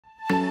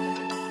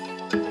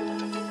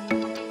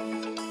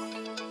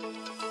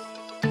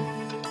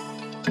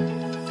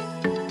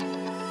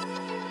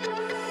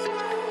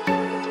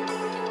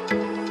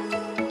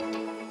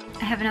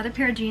have another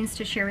pair of jeans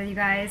to share with you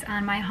guys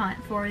on my hunt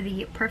for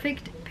the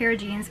perfect pair of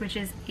jeans, which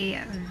is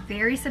a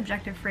very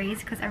subjective phrase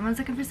because everyone's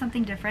looking for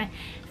something different.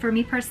 For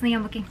me personally,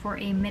 I'm looking for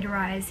a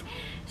mid-rise,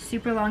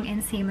 super long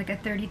inseam, like a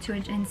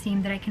 32-inch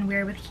inseam that I can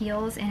wear with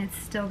heels and it's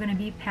still going to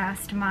be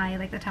past my,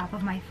 like the top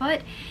of my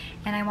foot.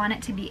 And I want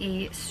it to be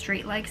a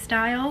straight leg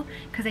style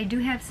because I do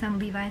have some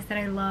Levi's that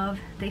I love.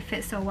 They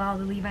fit so well,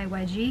 the Levi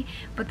wedgie,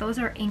 but those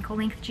are ankle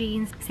length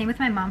jeans. Same with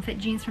my mom fit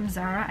jeans from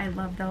Zara. I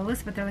love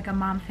those, but they're like a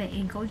mom fit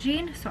ankle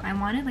jean. So I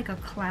wanted like a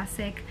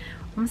classic,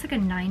 almost like a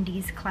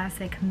 90s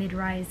classic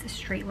mid-rise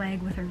straight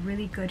leg with a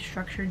really good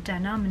structured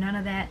denim. None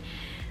of that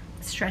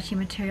stretchy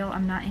material.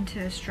 I'm not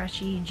into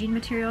stretchy jean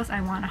materials.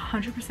 I want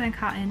 100%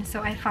 cotton.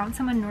 So I found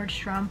some on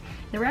Nordstrom.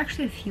 There were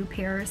actually a few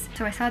pairs.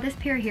 So I saw this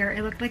pair here.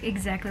 It looked like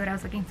exactly what I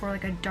was looking for,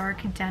 like a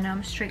dark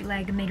denim straight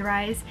leg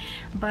mid-rise.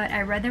 But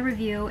I read the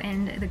review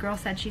and the girl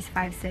said she's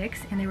 5'6"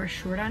 and they were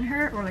short on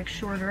her, or like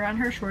shorter on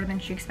her, shorter than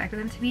she expected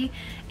them to be.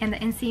 And the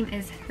inseam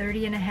is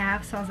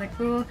 30.5. So I was like,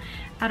 oh,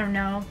 I don't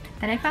know.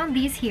 Then I found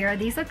these here.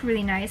 These looked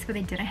really nice, but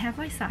they didn't have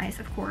my size,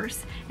 of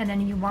course. And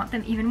then you want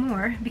them even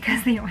more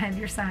because they don't have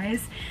your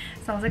size.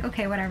 So I was like,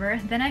 okay, whatever.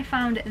 Then I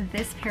found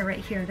this pair right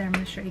here that I'm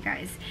going to show you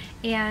guys.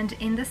 And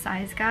in the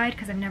size guide,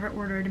 because I've never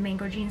ordered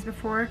mango jeans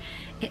before,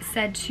 it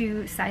said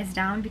to size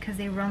down because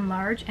they run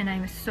large, and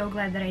I'm so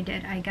glad that I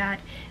did. I got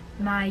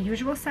my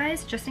usual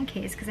size just in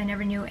case because I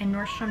never knew, and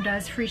Nordstrom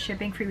does free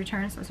shipping, free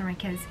returns. Those are my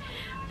kids.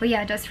 But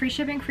yeah, it does free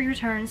shipping, free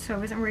returns, so I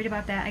wasn't worried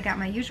about that. I got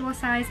my usual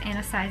size and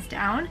a size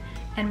down,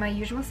 and my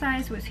usual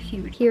size was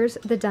huge. Here's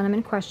the denim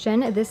in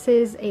question. This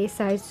is a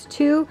size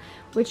 2,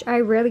 which I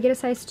rarely get a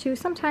size 2,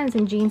 sometimes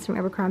in jeans from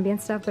Abercrombie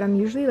and stuff, but I'm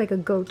usually like a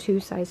go-to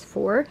size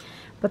 4.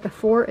 But the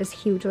 4 is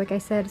huge, like I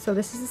said. So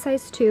this is a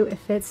size 2. It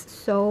fits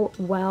so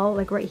well,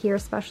 like right here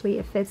especially,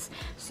 it fits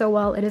so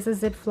well. It is a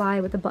zip fly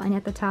with a button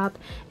at the top,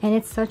 and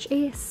it's such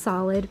a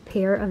solid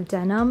pair of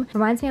denim.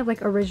 Reminds me of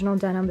like original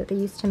denim that they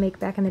used to make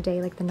back in the day,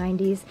 like the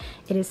 90s.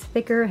 It is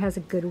thicker, has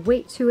a good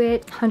weight to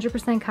it,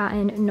 100%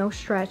 cotton, no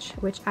stretch,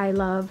 which I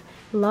love.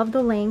 Love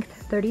the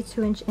length,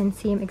 32-inch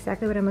inseam,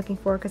 exactly what I'm looking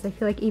for because I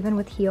feel like even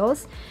with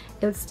heels,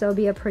 it would still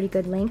be a pretty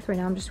good length. Right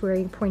now I'm just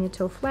wearing pointed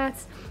toe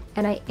flats,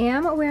 and I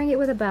am wearing it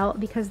with a belt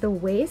because the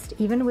waist,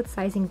 even with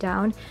sizing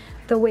down,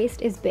 the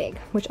waist is big,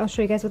 which I'll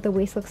show you guys what the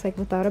waist looks like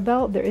without a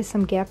belt. There is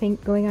some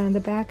gapping going on in the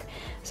back,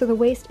 so the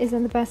waist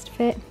isn't the best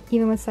fit,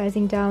 even with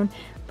sizing down,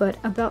 but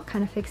a belt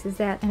kind of fixes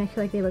that, and I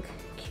feel like they look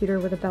cuter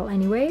with a belt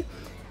anyway.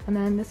 And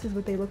then this is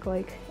what they look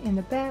like in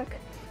the back.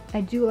 I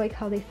do like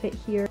how they fit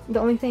here. The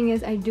only thing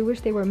is I do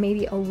wish they were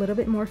maybe a little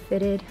bit more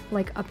fitted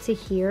like up to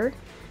here,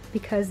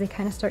 because they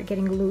kind of start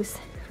getting loose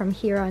from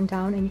here on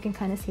down, and you can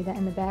kind of see that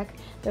in the back.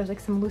 There's like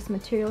some loose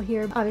material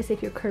here. Obviously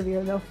if you're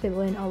curvier they'll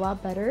fill in a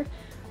lot better,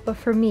 but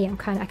for me I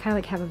kind of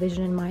like have a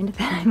vision in mind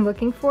that I'm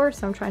looking for,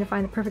 so I'm trying to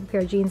find the perfect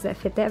pair of jeans that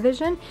fit that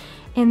vision.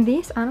 And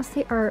these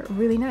honestly are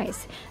really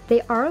nice.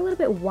 They are a little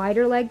bit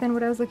wider leg than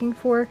what I was looking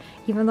for,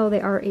 even though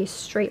they are a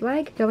straight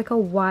leg. They're like a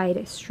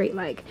wide straight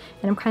leg,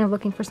 and I'm kind of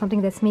looking for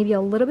something that's maybe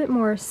a little bit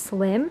more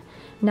slim,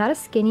 not a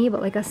skinny,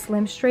 but like a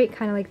slim straight,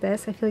 kind of like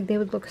this. I feel like they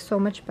would look so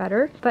much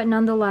better, but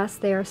nonetheless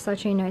they are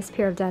such a nice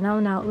pair of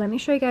denim. Now let me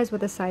show you guys what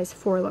the size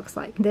 4 looks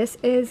like. This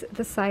is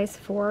the size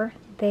 4.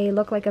 They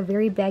look like a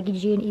very baggy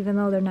jean, even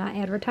though they're not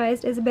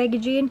advertised as a baggy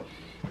jean.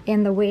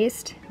 And the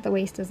waist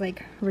is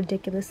like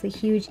ridiculously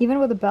huge. Even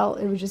with a belt,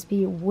 it would just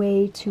be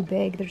way too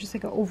big. They're just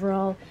like an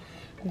overall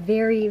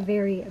very,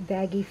 very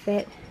baggy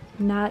fit.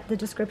 Not the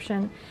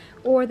description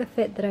or the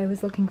fit that I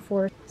was looking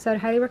for. So I'd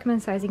highly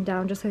recommend sizing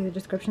down, just like the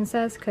description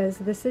says, because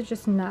this is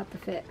just not the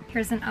fit.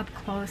 Here's an up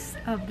close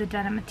of the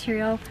denim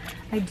material.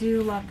 I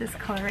do love this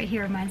color right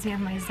here. Reminds me of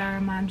my Zara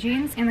mom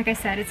jeans. And like I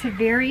said, it's a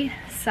very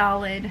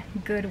solid,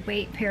 good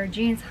weight pair of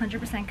jeans,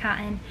 100%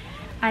 cotton.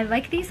 I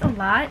like these a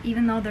lot,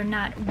 even though they're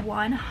not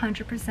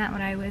 100% what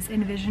I was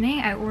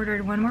envisioning. I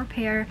ordered one more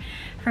pair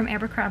from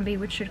Abercrombie,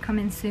 which should come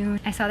in soon.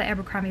 I saw that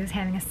Abercrombie was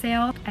having a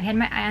sale. I've had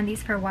my eye on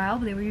these for a while,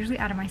 but they were usually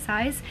out of my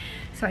size.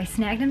 So I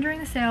snagged them during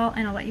the sale,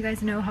 and I'll let you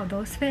guys know how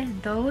those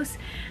fit. Those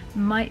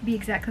might be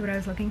exactly what I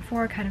was looking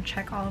for, kind of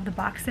check all of the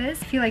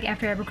boxes. I feel like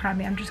after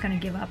Abercrombie, I'm just gonna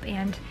give up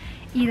and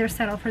either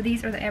settle for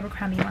these or the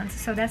Abercrombie ones.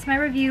 So that's my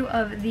review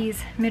of these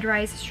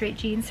mid-rise straight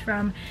jeans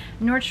from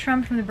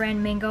Nordstrom from the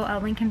brand Mango. I'll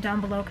link them down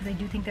below because I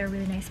do think they're a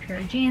really nice pair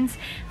of jeans.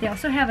 They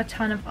also have a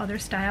ton of other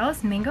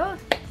styles. Mango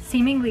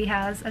seemingly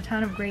has a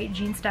ton of great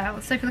jean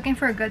styles. So if you're looking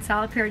for a good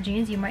solid pair of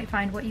jeans, you might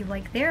find what you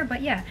like there.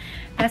 But yeah,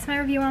 that's my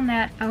review on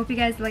that. I hope you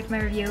guys liked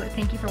my review.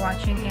 Thank you for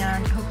watching,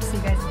 and I hope to see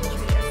you guys in future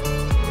videos.